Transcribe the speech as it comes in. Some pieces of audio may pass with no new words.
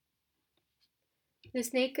The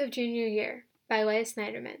Snake of Junior Year by Leah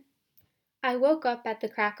Snyderman. I woke up at the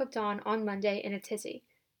crack of dawn on Monday in a tizzy.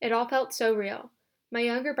 It all felt so real. My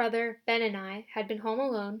younger brother, Ben, and I had been home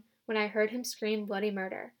alone when I heard him scream bloody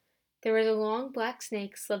murder. There was a long black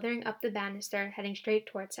snake slithering up the banister, heading straight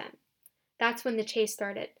towards him. That's when the chase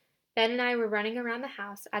started. Ben and I were running around the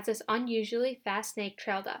house as this unusually fast snake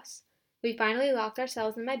trailed us. We finally locked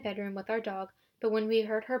ourselves in my bedroom with our dog, but when we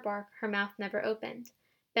heard her bark, her mouth never opened.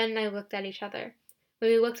 Ben and I looked at each other. When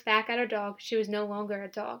we looked back at our dog, she was no longer a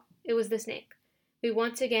dog. It was the snake. We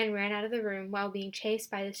once again ran out of the room while being chased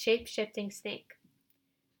by the shape-shifting snake.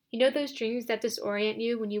 You know those dreams that disorient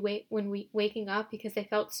you when waking up because they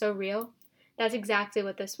felt so real? That's exactly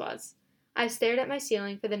what this was. I stared at my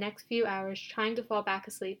ceiling for the next few hours, trying to fall back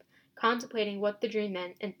asleep, contemplating what the dream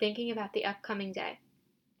meant and thinking about the upcoming day.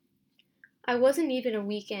 I wasn't even a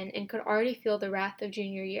week in and could already feel the wrath of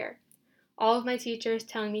junior year. All of my teachers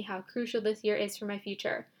telling me how crucial this year is for my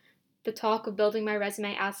future, the talk of building my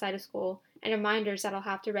resume outside of school, and reminders that I'll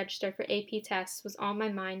have to register for AP tests was on my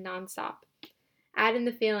mind nonstop. Add in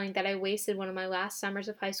the feeling that I wasted one of my last summers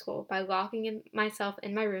of high school by myself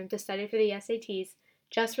in my room to study for the SATs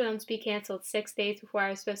just for them to be canceled 6 days before I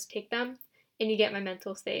was supposed to take them, and you get my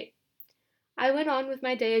mental state. I went on with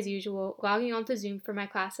my day as usual, logging onto Zoom for my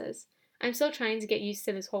classes. I'm still trying to get used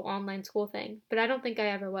to this whole online school thing, but I don't think I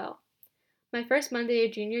ever will. My first Monday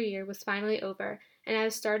of junior year was finally over, and I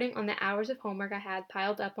was starting on the hours of homework I had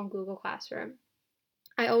piled up on Google Classroom.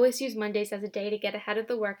 I always use Mondays as a day to get ahead of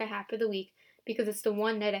the work I have for the week because it's the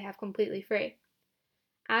one night I have completely free.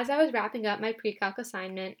 As I was wrapping up my pre-calc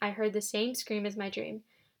assignment, I heard the same scream as my dream,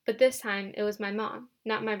 but this time it was my mom,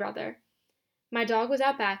 not my brother. My dog was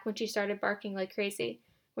out back when she started barking like crazy.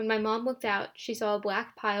 When my mom looked out, she saw a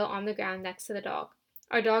black pile on the ground next to the dog.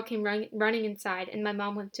 Our dog came running inside, and my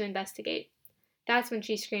mom went to investigate. That's when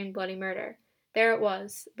she screamed bloody murder. There it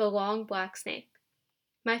was, the long black snake.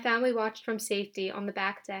 My family watched from safety on the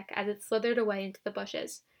back deck as it slithered away into the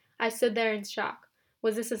bushes. I stood there in shock.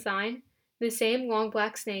 Was this a sign? The same long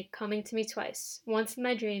black snake coming to me twice, once in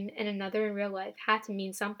my dream and another in real life, had to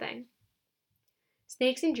mean something.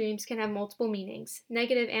 Snakes in dreams can have multiple meanings,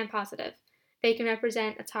 negative and positive. They can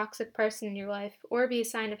represent a toxic person in your life or be a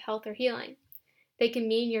sign of health or healing. They can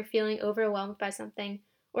mean you're feeling overwhelmed by something,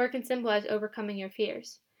 or it can symbolize overcoming your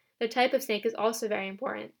fears. The type of snake is also very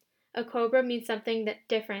important. A cobra means something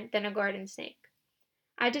different than a garden snake.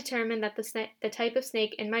 I determined that the type of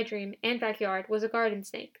snake in my dream and backyard was a garden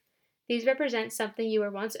snake. These represent something you were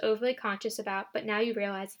once overly conscious about, but now you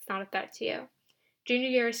realize it's not a threat to you. Junior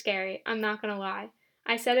year is scary, I'm not going to lie.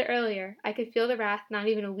 I said it earlier, I could feel the wrath not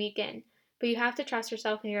even a week in, but you have to trust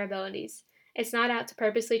yourself and your abilities. It's not out to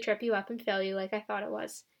purposely trip you up and fail you like I thought it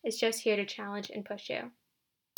was. It's just here to challenge and push you.